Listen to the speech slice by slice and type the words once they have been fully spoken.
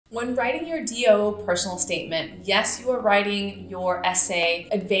When writing your DO personal statement, yes, you are writing your essay,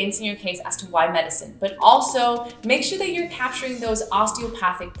 advancing your case as to why medicine, but also make sure that you're capturing those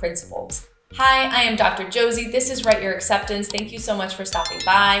osteopathic principles. Hi, I am Dr. Josie. This is Write Your Acceptance. Thank you so much for stopping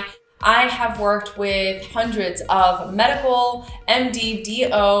by. I have worked with hundreds of medical, MD,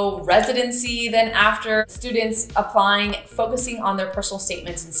 DO, residency, then after students applying, focusing on their personal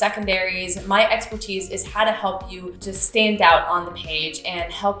statements and secondaries. My expertise is how to help you just stand out on the page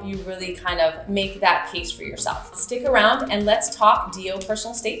and help you really kind of make that case for yourself. Stick around and let's talk DO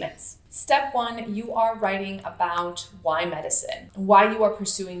personal statements. Step one, you are writing about why medicine, why you are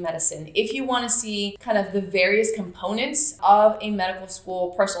pursuing medicine. If you want to see kind of the various components of a medical school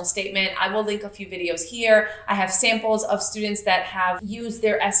personal statement, I will link a few videos here. I have samples of students that have used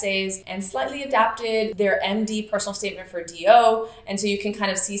their essays and slightly adapted their MD personal statement for DO. And so you can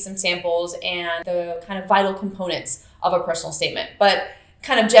kind of see some samples and the kind of vital components of a personal statement. But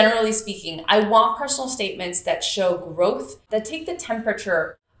kind of generally speaking, I want personal statements that show growth, that take the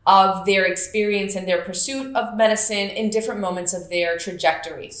temperature of their experience and their pursuit of medicine in different moments of their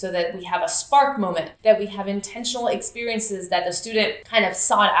trajectory, so that we have a spark moment, that we have intentional experiences that the student kind of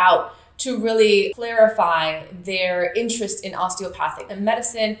sought out to really clarify their interest in osteopathic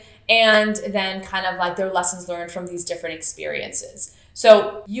medicine, and then kind of like their lessons learned from these different experiences.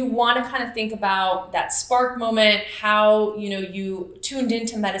 So you want to kind of think about that spark moment, how you tuned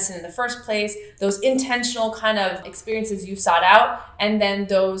into medicine in the first place, those intentional kind of experiences you sought out, and then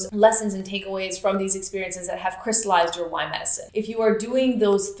those lessons and takeaways from these experiences that have crystallized your why medicine. If you are doing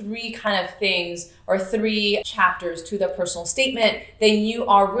those three kind of things or three chapters to the personal statement, then you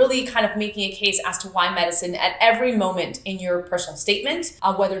are really kind of making a case as to why medicine at every moment in your personal statement,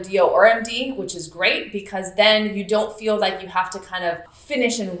 whether DO or MD, which is great because then you don't feel like you have to kind of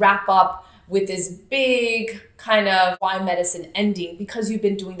finish and wrap up with this big kind of why medicine ending, because you've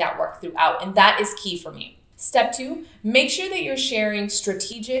been doing that work throughout. And that is key for me. Step two, make sure that you're sharing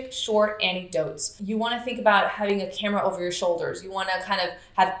strategic, short anecdotes. You want to think about having a camera over your shoulders. You want to kind of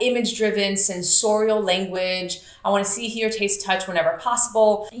have image-driven, sensorial language. I want to see, hear, taste, touch whenever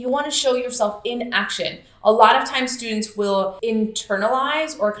possible. You want to show yourself in action. A lot of times students will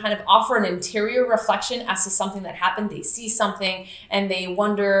internalize or kind of offer an interior reflection as to something that happened. They see something and they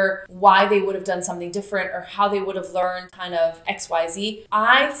wonder why they would have done something different or how they would have learned kind of XYZ.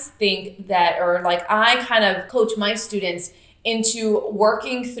 I think that, or like I kind of coach my students into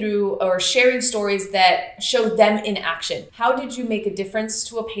working through or sharing stories that show them in action. How did you make a difference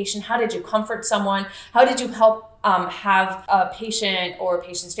to a patient? How did you comfort someone? How did you help have a patient or a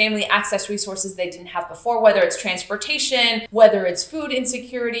patient's family access resources they didn't have before, whether it's transportation, whether it's food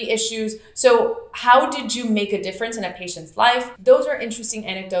insecurity issues. So how did you make a difference in a patient's life? Those are interesting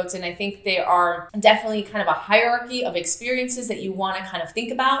anecdotes, and I think they are definitely kind of a hierarchy of experiences that you want to kind of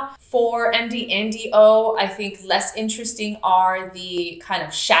think about. For MD and DO, I think less interesting are the kind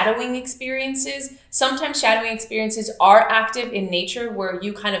of shadowing experiences. Sometimes shadowing experiences are active in nature where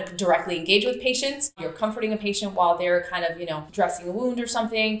you kind of directly engage with patients. You're comforting a patient while they're kind of, dressing a wound or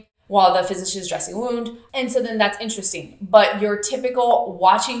something, while the physician is dressing a wound. And so then that's interesting. But your typical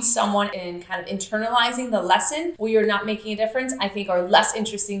watching someone and kind of internalizing the lesson where you're not making a difference, I think are less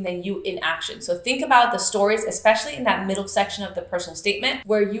interesting than you in action. So think about the stories, especially in that middle section of the personal statement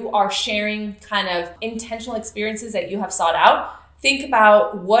where you are sharing kind of intentional experiences that you have sought out. Think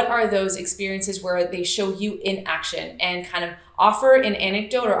about what are those experiences where they show you in action and kind of offer an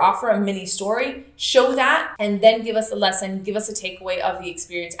anecdote or offer a mini story, show that, and then give us a lesson, give us a takeaway of the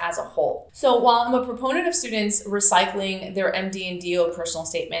experience as a whole. So while I'm a proponent of students recycling their MD and DO personal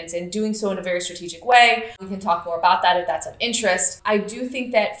statements and doing so in a very strategic way, we can talk more about that if that's of interest. I do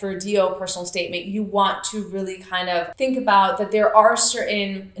think that for DO personal statement, you want to really kind of think about that there are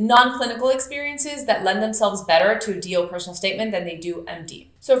certain non-clinical experiences that lend themselves better to a DO personal statement than they do MD.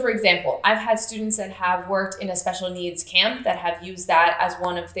 So for example, I've had students that have worked in a special needs camp that have used that as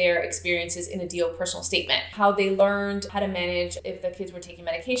one of their experiences in a DO personal statement. How they learned how to manage, if the kids were taking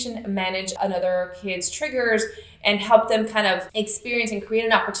medication, manage another kid's triggers and help them kind of experience and create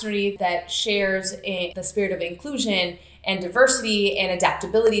an opportunity that shares the spirit of inclusion and diversity and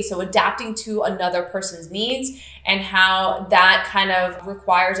adaptability. So adapting to another person's needs and how that kind of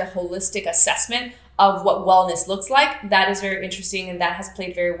requires a holistic assessment of what wellness looks like. That is very interesting, and that has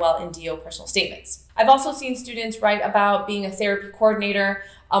played very well in DO personal statements. I've also seen students write about being a therapy coordinator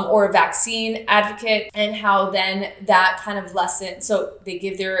or a vaccine advocate, and how then that kind of lesson, so they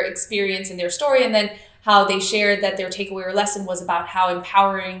give their experience and their story, and then how they shared that their takeaway or lesson was about how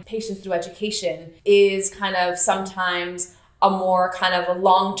empowering patients through education is kind of sometimes a more kind of a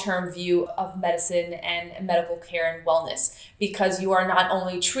long-term view of medicine and medical care and wellness, because you are not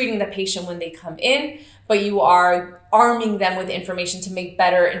only treating the patient when they come in, but you are arming them with information to make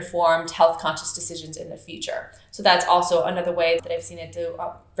better informed health conscious decisions in the future. So that's also another way that I've seen it do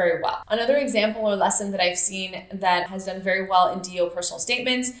very well. Another example or lesson that I've seen that has done very well in DO personal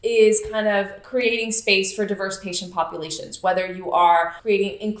statements is kind of creating space for diverse patient populations, whether you are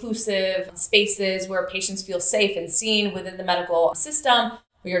creating inclusive spaces where patients feel safe and seen within the medical system,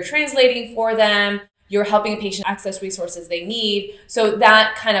 where you're translating for them, you're helping a patient access resources they need. So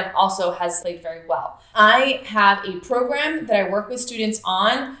that kind of also has played very well. I have a program that I work with students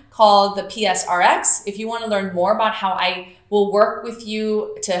on called the PSRX. If you want to learn more about how I will work with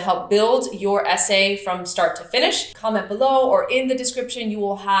you to help build your essay from start to finish, comment below, or in the description, you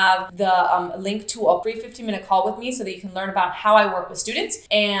will have the link to a free 15-minute call with me so that you can learn about how I work with students,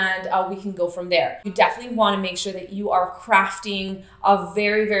 and we can go from there. You definitely want to make sure that you are crafting a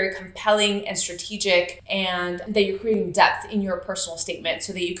very, very compelling and strategic, and that you're creating depth in your personal statement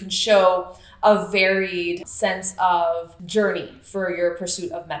so that you can show a varied sense of journey for your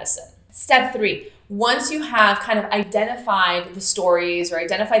pursuit of medicine. Step 3, once you have kind of identified the stories or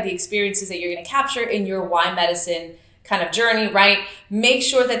identified the experiences that you're going to capture in your why medicine kind of journey, right? Make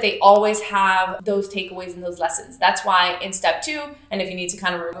sure that they always have those takeaways and those lessons. That's why in step 2, and if you need to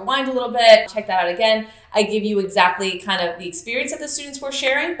kind of rewind a little bit, check that out again, I give you exactly kind of the experience that the students were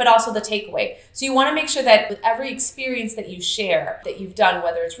sharing, but also the takeaway. So you want to make sure that with every experience that you share, that you've done,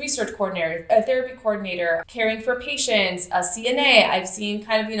 whether it's research coordinator, a therapy coordinator, caring for patients, a CNA, I've seen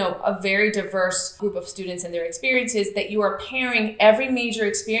kind of, a very diverse group of students and their experiences, that you are pairing every major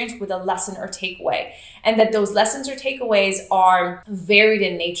experience with a lesson or takeaway, and that those lessons or takeaways are varied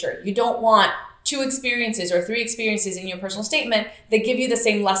in nature. You don't want 2 experiences or 3 experiences in your personal statement that give you the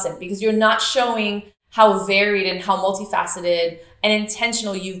same lesson, because you're not showing how varied and how multifaceted and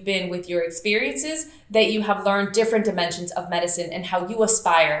intentional you've been with your experiences, that you have learned different dimensions of medicine and how you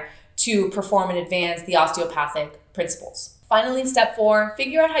aspire to perform and advance the osteopathic principles. Finally, step 4,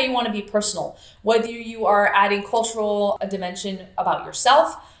 figure out how you want to be personal, whether you are adding cultural dimension about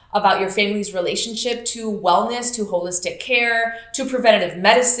yourself, about your family's relationship to wellness, to holistic care, to preventative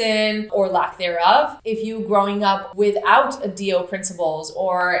medicine or lack thereof. If you growing up without DO principles,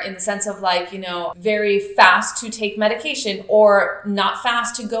 or in the sense of very fast to take medication or not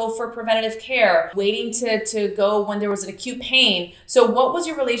fast to go for preventative care, waiting to go when there was an acute pain. So what was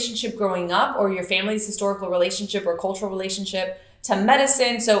your relationship growing up, or your family's historical relationship or cultural relationship to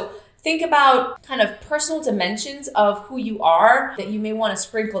medicine? So think about kind of personal dimensions of who you are that you may want to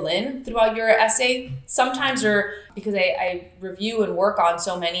sprinkle in throughout your essay. Sometimes, or because I review and work on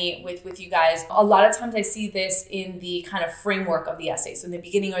so many with you guys, a lot of times I see this in the kind of framework of the essay, so in the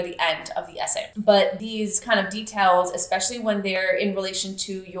beginning or the end of the essay. But these kind of details, especially when they're in relation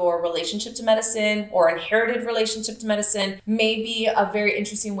to your relationship to medicine or inherited relationship to medicine, may be a very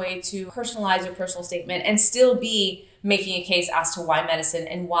interesting way to personalize your personal statement and still be making a case as to why medicine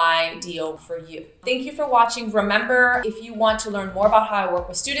and why DO for you. Thank you for watching. Remember, if you want to learn more about how I work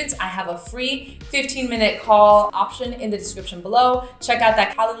with students, I have a free 15-minute call option in the description below. Check out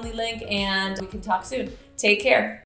that Calendly link and we can talk soon. Take care.